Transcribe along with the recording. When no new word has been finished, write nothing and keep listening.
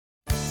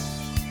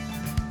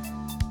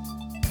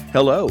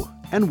Hello,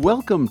 and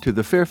welcome to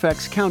the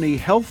Fairfax County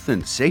Health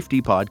and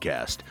Safety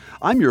Podcast.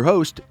 I'm your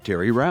host,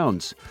 Terry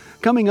Rounds.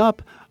 Coming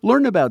up,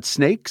 learn about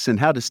snakes and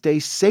how to stay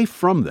safe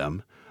from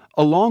them,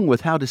 along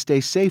with how to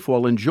stay safe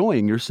while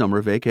enjoying your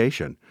summer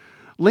vacation.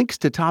 Links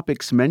to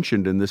topics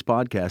mentioned in this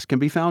podcast can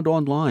be found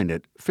online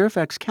at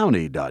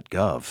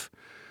fairfaxcounty.gov.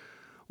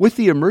 With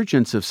the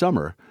emergence of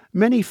summer,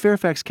 many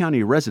Fairfax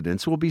County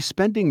residents will be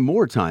spending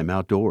more time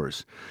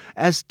outdoors.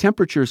 As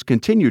temperatures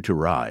continue to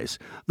rise,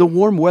 the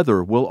warm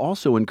weather will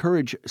also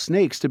encourage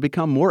snakes to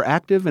become more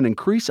active and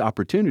increase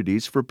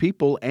opportunities for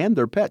people and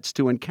their pets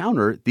to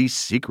encounter these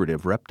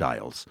secretive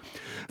reptiles.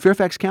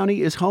 Fairfax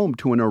County is home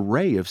to an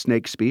array of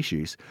snake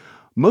species,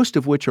 most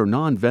of which are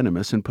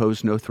non-venomous and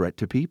pose no threat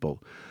to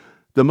people.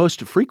 The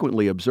most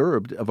frequently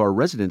observed of our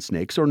resident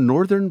snakes are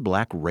northern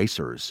black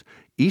racers,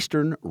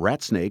 eastern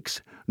rat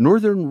snakes,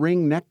 northern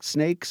ring-necked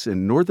snakes,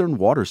 and northern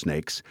water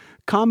snakes,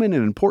 common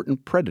and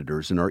important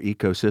predators in our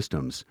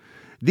ecosystems.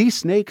 These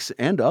snakes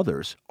and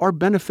others are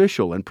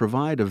beneficial and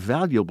provide a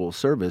valuable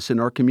service in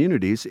our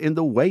communities in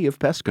the way of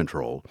pest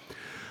control.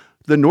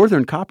 The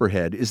northern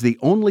copperhead is the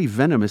only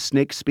venomous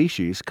snake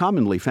species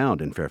commonly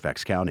found in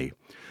Fairfax County.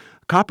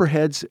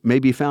 Copperheads may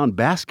be found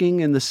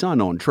basking in the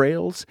sun on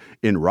trails,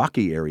 in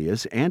rocky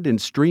areas, and in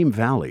stream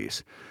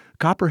valleys.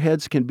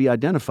 Copperheads can be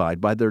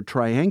identified by their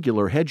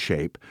triangular head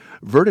shape,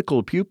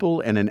 vertical pupil,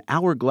 and an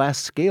hourglass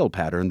scale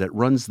pattern that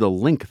runs the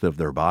length of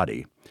their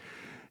body.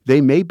 They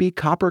may be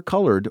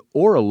copper-colored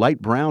or a light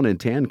brown and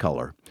tan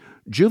color.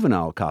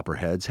 Juvenile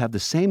copperheads have the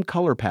same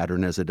color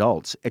pattern as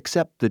adults,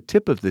 except the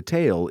tip of the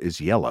tail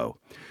is yellow.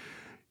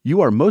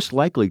 You are most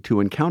likely to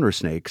encounter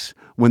snakes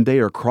when they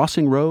are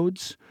crossing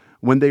roads,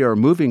 when they are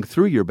moving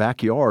through your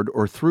backyard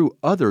or through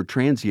other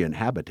transient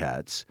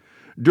habitats,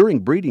 during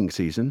breeding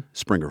season,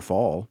 spring or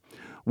fall,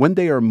 when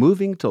they are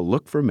moving to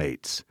look for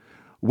mates,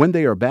 when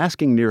they are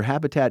basking near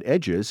habitat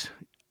edges,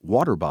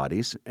 water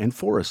bodies, and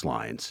forest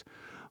lines.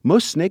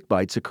 Most snake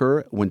bites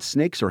occur when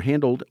snakes are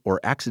handled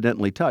or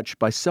accidentally touched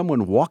by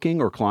someone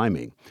walking or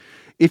climbing.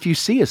 If you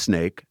see a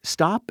snake,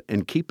 stop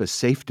and keep a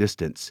safe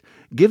distance.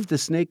 Give the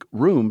snake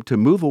room to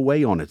move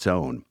away on its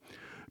own.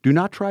 Do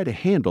not try to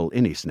handle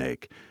any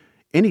snake.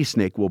 Any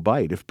snake will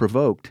bite if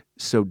provoked,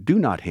 so do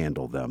not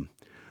handle them.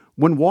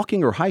 When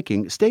walking or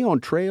hiking, stay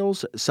on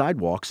trails,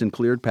 sidewalks, and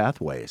cleared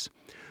pathways.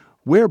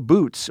 Wear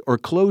boots or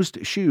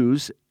closed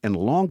shoes and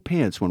long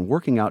pants when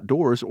working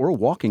outdoors or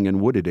walking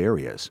in wooded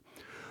areas.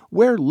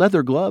 Wear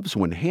leather gloves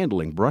when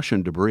handling brush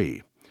and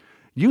debris.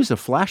 Use a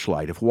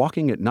flashlight if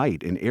walking at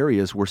night in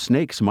areas where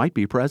snakes might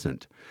be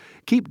present.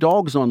 Keep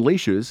dogs on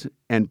leashes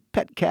and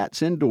pet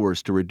cats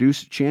indoors to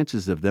reduce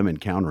chances of them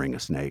encountering a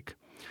snake.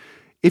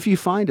 If you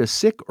find a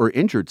sick or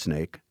injured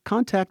snake,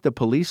 contact the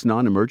police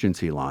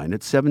non-emergency line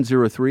at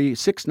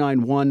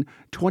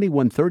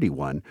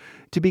 703-691-2131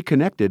 to be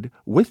connected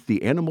with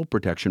the Animal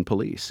Protection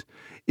Police.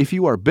 If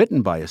you are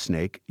bitten by a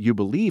snake you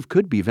believe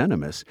could be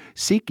venomous,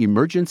 seek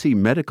emergency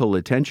medical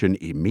attention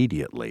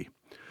immediately.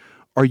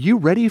 Are you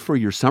ready for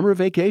your summer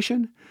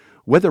vacation?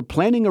 Whether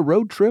planning a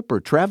road trip or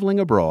traveling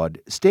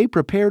abroad, stay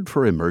prepared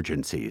for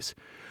emergencies.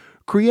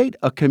 Create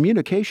a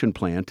communication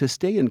plan to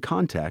stay in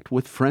contact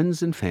with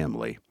friends and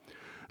family.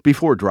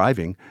 Before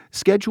driving,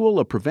 schedule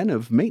a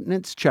preventive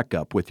maintenance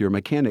checkup with your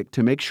mechanic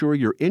to make sure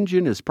your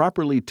engine is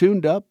properly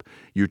tuned up,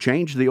 you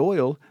changed the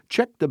oil,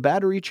 checked the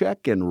battery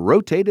check, and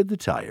rotated the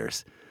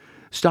tires.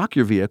 Stock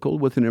your vehicle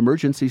with an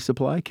emergency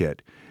supply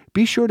kit.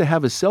 Be sure to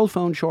have a cell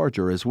phone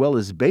charger as well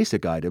as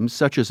basic items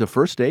such as a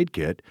first aid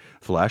kit,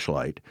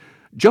 flashlight,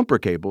 jumper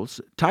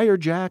cables, tire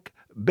jack,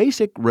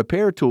 basic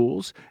repair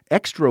tools,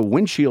 extra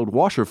windshield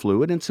washer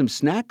fluid, and some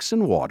snacks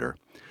and water.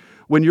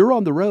 When you're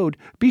on the road,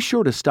 be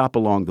sure to stop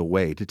along the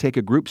way to take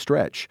a group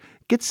stretch,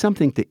 get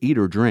something to eat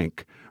or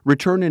drink,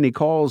 return any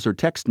calls or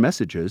text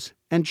messages,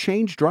 and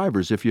change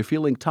drivers if you're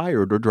feeling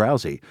tired or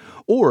drowsy,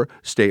 or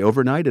stay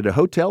overnight at a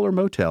hotel or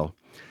motel.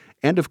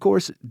 And of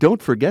course,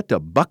 don't forget to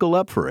buckle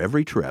up for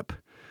every trip.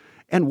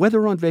 And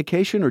whether on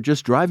vacation or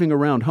just driving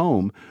around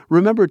home,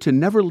 remember to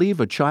never leave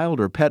a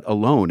child or pet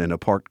alone in a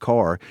parked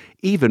car,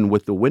 even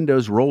with the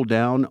windows rolled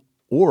down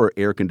or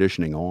air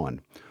conditioning on.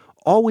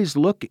 Always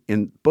look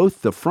in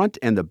both the front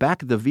and the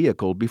back of the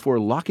vehicle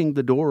before locking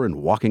the door and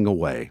walking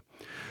away.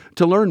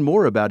 To learn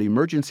more about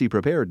emergency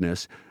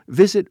preparedness,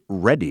 visit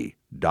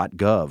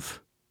ready.gov.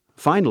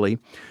 Finally,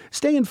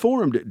 stay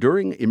informed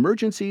during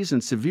emergencies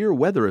and severe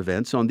weather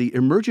events on the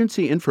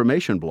Emergency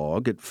Information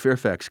blog at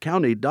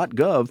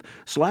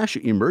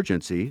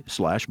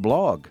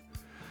fairfaxcounty.gov/emergency/blog.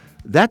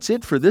 That's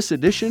it for this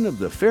edition of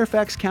the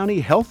Fairfax County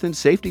Health and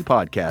Safety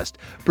Podcast,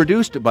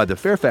 produced by the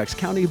Fairfax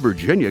County,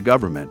 Virginia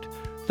government.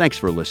 Thanks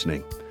for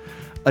listening.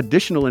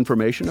 Additional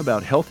information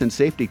about health and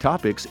safety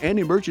topics and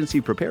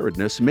emergency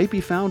preparedness may be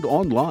found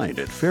online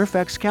at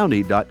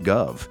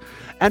fairfaxcounty.gov.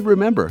 And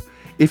remember,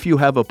 if you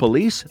have a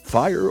police,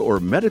 fire, or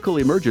medical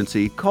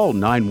emergency, call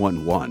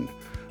 911.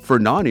 For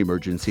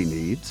non-emergency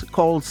needs,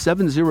 call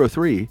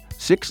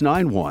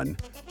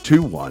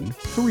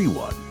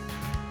 703-691-2131.